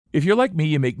If you're like me,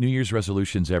 you make New Year's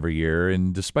resolutions every year,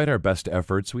 and despite our best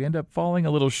efforts, we end up falling a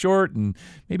little short and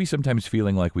maybe sometimes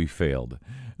feeling like we failed.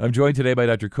 I'm joined today by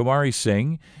Dr. Kumari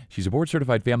Singh. She's a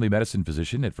board-certified family medicine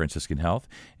physician at Franciscan Health,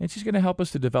 and she's going to help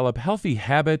us to develop healthy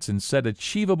habits and set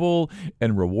achievable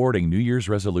and rewarding New Year's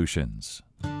resolutions.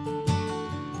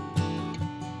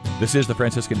 This is the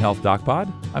Franciscan Health DocPod.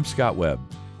 I'm Scott Webb.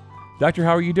 Doctor,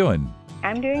 how are you doing?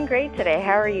 I'm doing great today.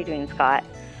 How are you doing, Scott?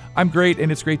 I'm great,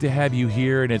 and it's great to have you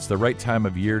here, and it's the right time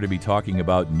of year to be talking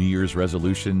about New Year's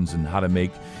resolutions and how to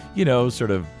make, sort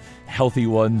of healthy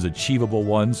ones, achievable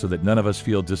ones, so that none of us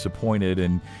feel disappointed.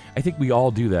 And I think we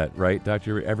all do that, right,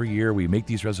 Doctor? Every year we make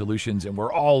these resolutions, and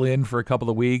we're all in for a couple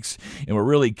of weeks, and we're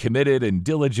really committed and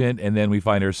diligent, and then we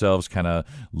find ourselves kind of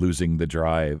losing the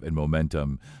drive and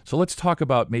momentum. So let's talk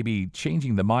about maybe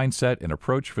changing the mindset and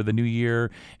approach for the new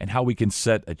year and how we can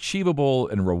set achievable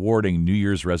and rewarding New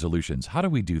Year's resolutions. How do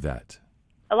we do that?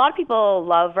 A lot of people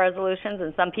love resolutions,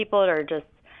 and some people are just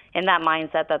in that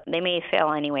mindset that they may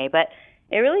fail anyway, but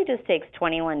it really just takes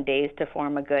 21 days to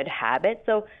form a good habit.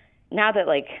 So now that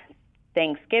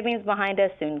Thanksgiving's behind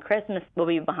us, soon Christmas will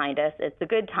be behind us, it's a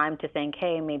good time to think,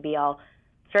 hey, maybe I'll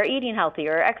start eating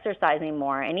healthier or exercising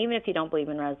more. And even if you don't believe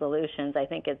in resolutions, I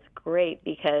think it's great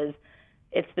because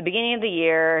it's the beginning of the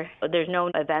year. There's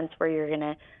no events where you're going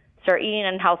to start eating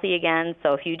unhealthy again.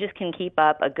 So if you just can keep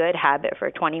up a good habit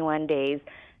for 21 days,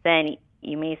 then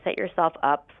you may set yourself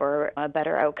up for a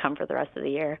better outcome for the rest of the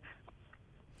year.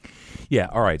 Yeah,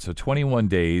 all right, so 21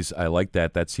 days, I like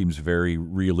that. That seems very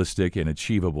realistic and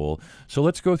achievable. So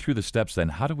let's go through the steps then.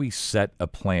 How do we set a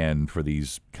plan for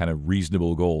these kind of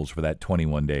reasonable goals for that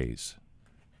 21 days?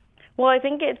 Well, I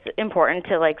think it's important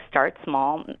to start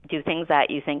small, do things that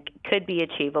you think could be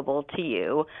achievable to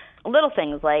you. Little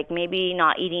things like maybe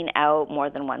not eating out more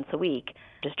than once a week,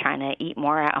 just trying to eat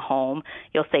more at home.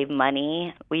 You'll save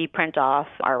money. We print off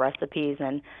our recipes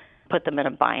and put them in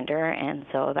a binder, and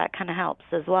so that kind of helps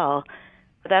as well.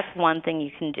 That's one thing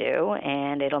you can do,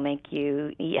 and it'll make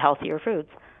you eat healthier foods.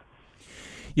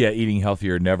 Yeah, eating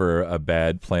healthier, never a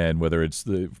bad plan, whether it's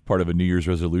the part of a New Year's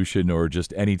resolution or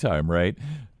just any time, right?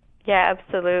 Yeah,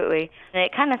 absolutely. And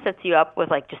it kind of sets you up with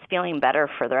just feeling better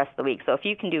for the rest of the week. So if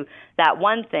you can do that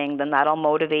one thing, then that'll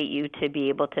motivate you to be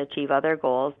able to achieve other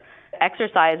goals.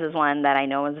 Exercise is one that I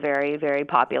know is very, very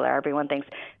popular. Everyone thinks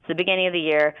it's the beginning of the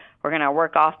year. We're going to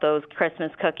work off those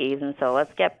Christmas cookies, and so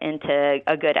let's get into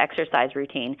a good exercise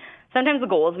routine. Sometimes the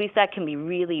goals we set can be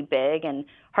really big and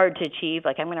hard to achieve.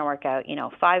 I'm going to work out,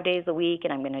 5 days a week,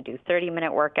 and I'm going to do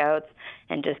 30-minute workouts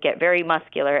and just get very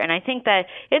muscular. And I think that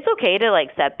it's okay to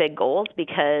set big goals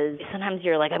because sometimes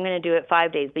you're I'm going to do it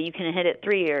 5 days, but you can hit it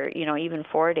 3 or, even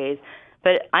 4 days.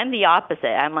 But I'm the opposite.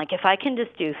 I'm if I can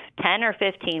just do 10 or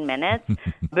 15 minutes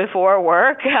before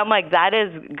work, I'm that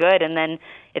is good. And then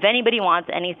if anybody wants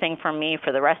anything from me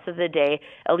for the rest of the day,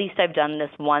 at least I've done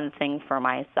this one thing for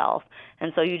myself.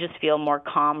 And so you just feel more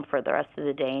calm for the rest of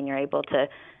the day, and you're able to,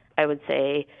 I would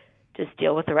say, just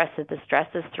deal with the rest of the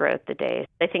stresses throughout the day.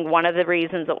 I think one of the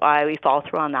reasons why we fall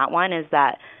through on that one is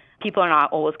that people are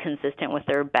not always consistent with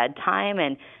their bedtime,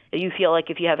 and you feel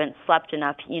if you haven't slept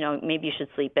enough, maybe you should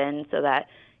sleep in so that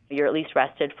you're at least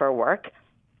rested for work.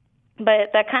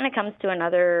 But that kind of comes to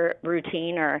another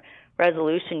routine or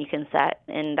resolution you can set,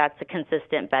 and that's a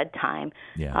consistent bedtime.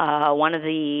 Yeah. One of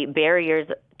the barriers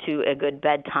to a good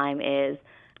bedtime is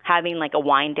having a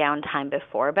wind down time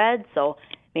before bed. So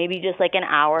maybe just an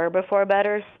hour before bed,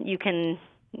 or you can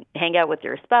hang out with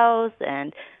your spouse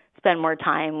and spend more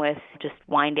time with just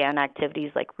wind down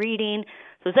activities like reading.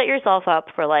 So set yourself up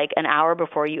for an hour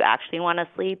before you actually want to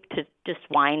sleep to just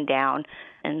wind down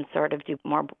and sort of do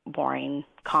more boring,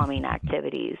 calming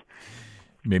activities.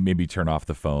 Maybe turn off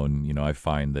the phone. I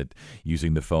find that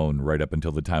using the phone right up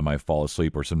until the time I fall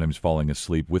asleep, or sometimes falling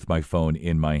asleep with my phone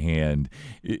in my hand,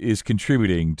 is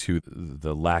contributing to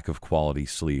the lack of quality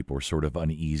sleep or sort of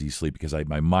uneasy sleep because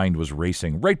my mind was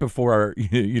racing right before,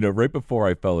 right before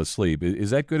I fell asleep.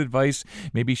 Is that good advice?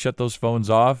 Maybe shut those phones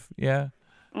off? Yeah.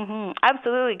 Mm-hmm.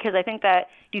 Absolutely, because I think that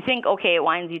you think, okay, it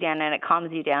winds you down and it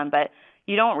calms you down, but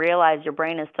you don't realize your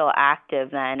brain is still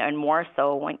active then, and more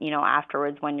so when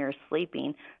afterwards when you're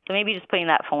sleeping. So maybe just putting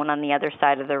that phone on the other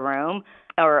side of the room,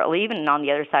 or even on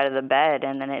the other side of the bed,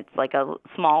 and then it's a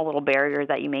small little barrier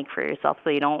that you make for yourself so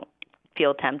you don't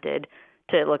feel tempted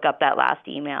to look up that last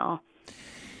email.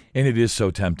 And it is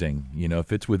so tempting.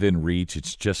 If it's within reach,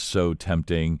 it's just so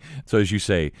tempting. So as you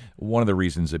say, one of the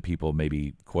reasons that people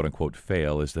maybe quote unquote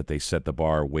fail is that they set the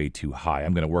bar way too high.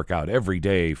 I'm going to work out every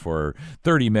day for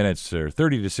 30 minutes or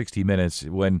 30 to 60 minutes,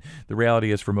 when the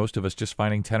reality is for most of us, just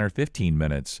finding 10 or 15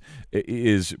 minutes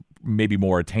is maybe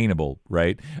more attainable,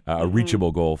 right? A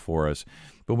reachable goal for us.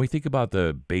 But when we think about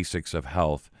the basics of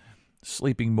health,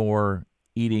 sleeping more,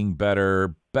 eating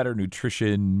better, better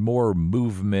nutrition, more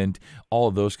movement, all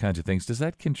of those kinds of things, does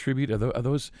that contribute? Are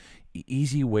those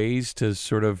easy ways to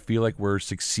sort of feel like we're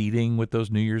succeeding with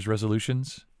those New Year's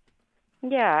resolutions?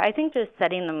 Yeah, I think just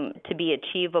setting them to be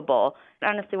achievable.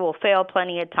 Honestly, we'll fail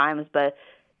plenty of times, but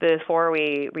before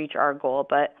we reach our goal.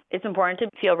 But it's important to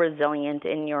feel resilient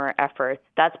in your efforts.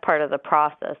 That's part of the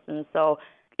process. And so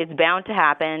it's bound to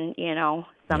happen,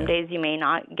 Some days you may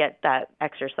not get that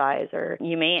exercise, or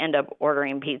you may end up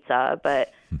ordering pizza,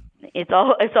 but it's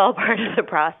all part of the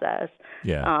process.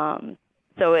 Yeah.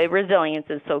 So resilience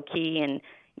is so key in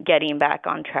getting back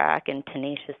on track, and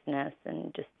tenaciousness,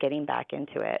 and just getting back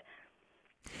into it.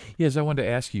 Yes, I wanted to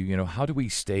ask you, how do we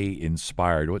stay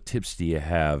inspired? What tips do you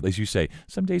have? As you say,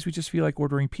 some days we just feel like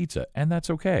ordering pizza, and that's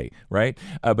okay, right?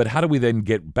 But how do we then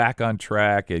get back on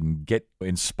track and get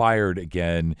inspired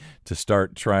again to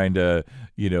start trying to,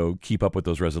 keep up with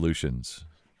those resolutions?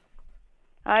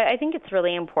 I think it's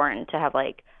really important to have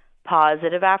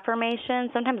positive affirmations.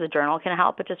 Sometimes a journal can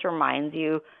help. It just reminds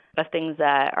you of things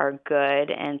that are good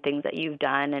and things that you've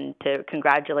done, and to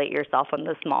congratulate yourself on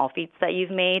the small feats that you've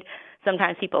made.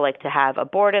 Sometimes people like to have a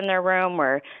board in their room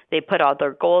where they put all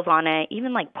their goals on it,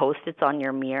 even Post-its on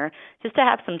your mirror, just to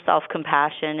have some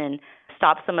self-compassion and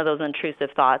stop some of those intrusive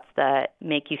thoughts that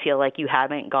make you feel like you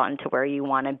haven't gotten to where you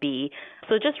want to be.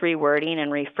 So just rewording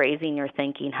and rephrasing your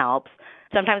thinking helps.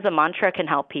 Sometimes a mantra can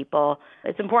help people.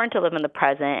 It's important to live in the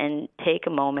present and take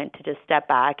a moment to just step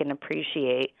back and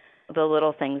appreciate the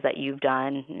little things that you've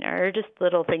done, or just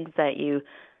little things that you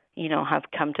have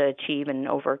come to achieve and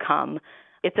overcome.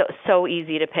 It's so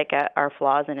easy to pick at our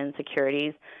flaws and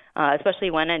insecurities,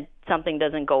 especially when something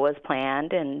doesn't go as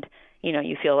planned, and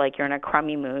you feel like you're in a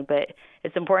crummy mood. But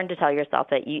it's important to tell yourself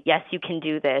that yes, you can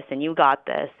do this, and you got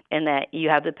this, and that you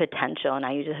have the potential. And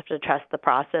now you just have to trust the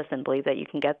process and believe that you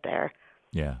can get there.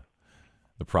 Yeah,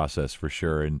 the process for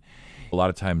sure. And a lot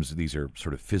of times these are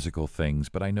sort of physical things,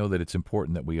 but I know that it's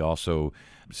important that we also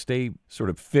stay sort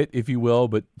of fit, if you will,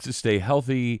 but to stay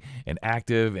healthy and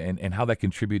active, and how that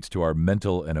contributes to our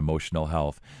mental and emotional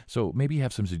health. So maybe you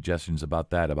have some suggestions about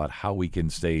that, about how we can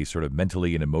stay sort of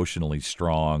mentally and emotionally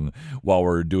strong while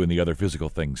we're doing the other physical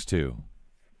things too.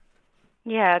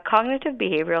 Yeah, cognitive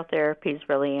behavioral therapy is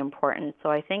really important.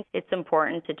 So I think it's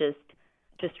important to just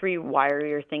rewire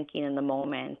your thinking in the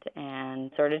moment and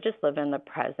sort of just live in the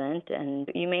present. And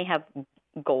you may have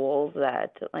goals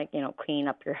that clean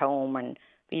up your home, and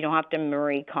you don't have to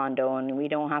Marie Kondo, and we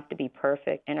don't have to be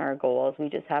perfect in our goals. We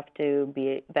just have to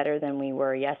be better than we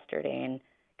were yesterday and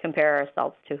compare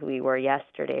ourselves to who we were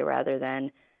yesterday, rather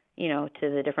than, to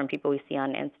the different people we see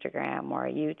on Instagram or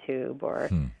YouTube, or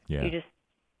You just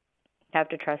have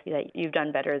to trust that you've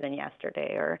done better than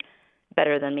yesterday, or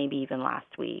better than maybe even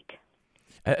last week.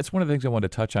 That's one of the things I wanted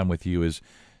to touch on with you, is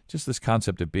just this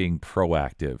concept of being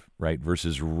proactive, right,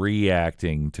 versus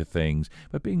reacting to things,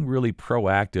 but being really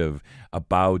proactive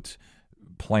about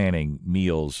planning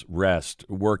meals, rest,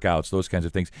 workouts, those kinds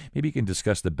of things. Maybe you can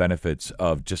discuss the benefits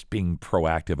of just being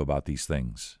proactive about these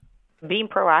things. Being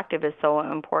proactive is so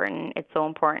important. It's so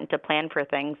important to plan for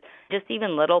things, just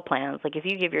even little plans. If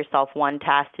you give yourself one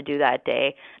task to do that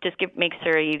day, just make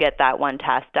sure you get that one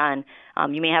task done.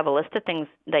 You may have a list of things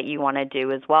that you want to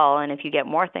do as well, and if you get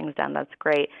more things done, that's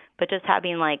great. But just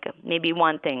having maybe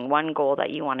one goal that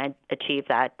you want to achieve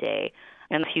that day.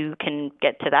 And if you can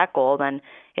get to that goal, then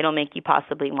it'll make you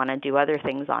possibly want to do other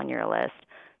things on your list.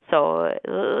 So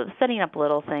setting up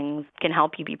little things can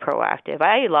help you be proactive.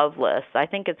 I love lists. I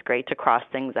think it's great to cross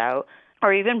things out,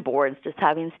 or even boards, just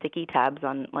having sticky tabs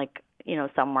on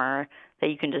somewhere that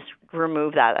you can just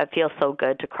remove that. It feels so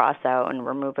good to cross out and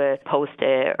remove a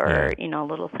Post-it, or,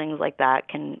 little things like that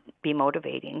can be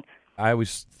motivating. I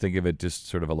always think of it just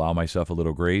sort of allow myself a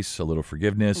little grace, a little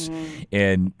forgiveness.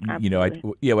 And,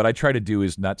 what I try to do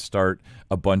is not start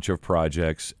a bunch of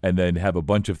projects and then have a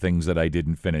bunch of things that I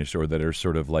didn't finish, or that are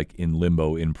sort of in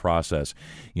limbo, in process.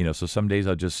 So some days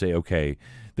I'll just say, okay,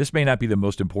 this may not be the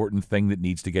most important thing that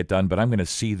needs to get done, but I'm going to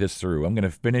see this through. I'm going to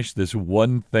finish this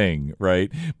one thing, right,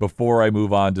 before I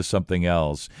move on to something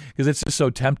else. Because it's just so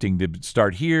tempting to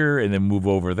start here and then move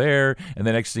over there. And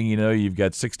the next thing you know, you've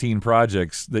got 16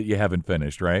 projects that you haven't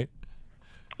finished, right?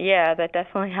 Yeah, that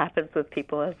definitely happens with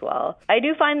people as well. I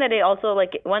do find that it also,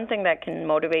 like, one thing that can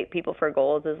motivate people for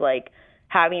goals is, like,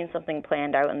 having something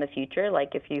planned out in the future.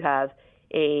 Like, if you have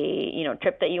a,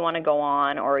 trip that you want to go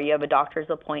on, or you have a doctor's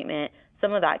appointment,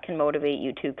 some of that can motivate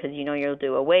you too, because you'll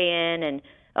do a weigh-in, and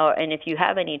if you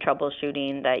have any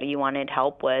troubleshooting that you wanted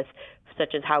help with,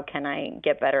 such as how can I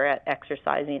get better at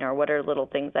exercising, or what are little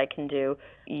things I can do,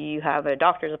 you have a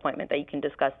doctor's appointment that you can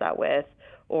discuss that with,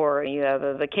 or you have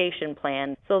a vacation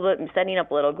plan. So setting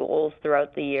up little goals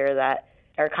throughout the year that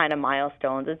are kind of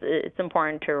milestones, it's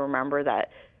important to remember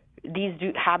that these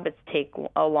habits take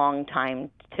a long time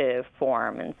to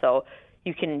form. And so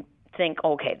you can think,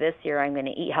 okay, this year I'm going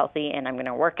to eat healthy, and I'm going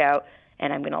to work out,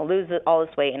 and I'm going to lose all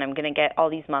this weight, and I'm going to get all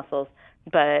these muscles.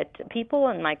 But people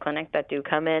in my clinic that do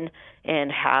come in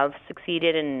and have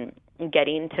succeeded in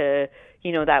getting to,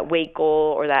 that weight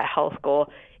goal or that health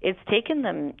goal, it's taken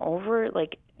them over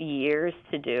like years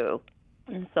to do.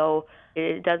 And so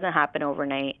it doesn't happen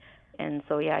overnight. And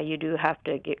so, yeah, you do have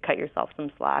to cut yourself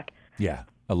some slack. Yeah.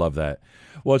 I love that.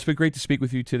 Well, it's been great to speak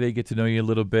with you today, get to know you a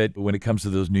little bit. When it comes to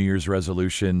those New Year's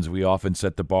resolutions, we often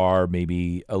set the bar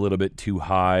maybe a little bit too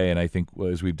high. And I think,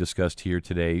 as we've discussed here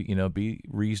today, be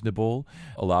reasonable,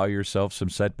 allow yourself some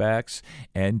setbacks,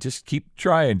 and just keep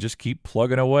trying, just keep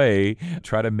plugging away.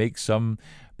 Try to make some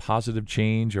positive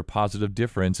change or positive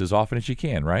difference as often as you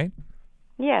can, right?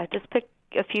 Yeah, just pick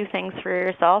a few things for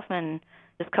yourself and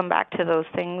just come back to those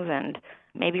things and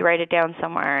maybe write it down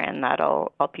somewhere, and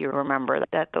that'll help you remember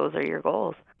that those are your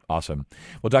goals. Awesome.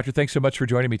 Well, Doctor, thanks so much for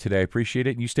joining me today. I appreciate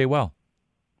it, and you stay well.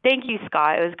 Thank you,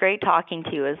 Scott. It was great talking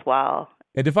to you as well.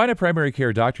 And to find a primary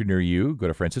care doctor near you, go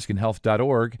to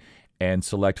franciscanhealth.org and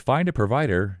select Find a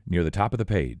Provider near the top of the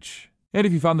page. And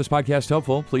if you found this podcast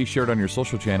helpful, please share it on your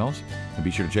social channels, and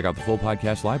be sure to check out the full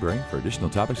podcast library for additional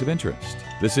topics of interest.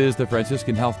 This is the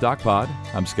Franciscan Health DocPod.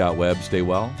 I'm Scott Webb. Stay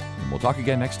well, and we'll talk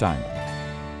again next time.